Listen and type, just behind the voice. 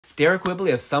Deryck Whibley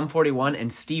of Sum 41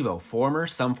 and Stevo, former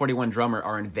Sum 41 drummer,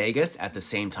 are in Vegas at the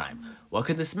same time. What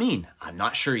could this mean? I'm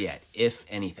not sure yet, if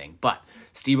anything. But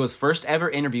Stevo's first ever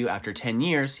interview after 10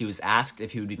 years, he was asked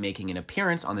if he would be making an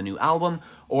appearance on the new album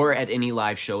or at any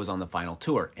live shows on the final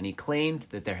tour, and he claimed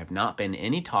that there have not been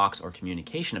any talks or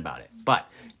communication about it. But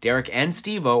Deryck and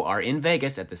Stevo are in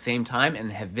Vegas at the same time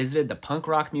and have visited the Punk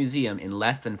Rock Museum in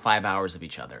less than 5 hours of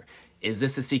each other. Is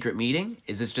this a secret meeting?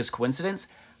 Is this just coincidence?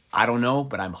 I don't know,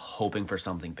 but I'm hoping for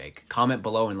something big. Comment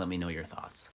below and let me know your thoughts.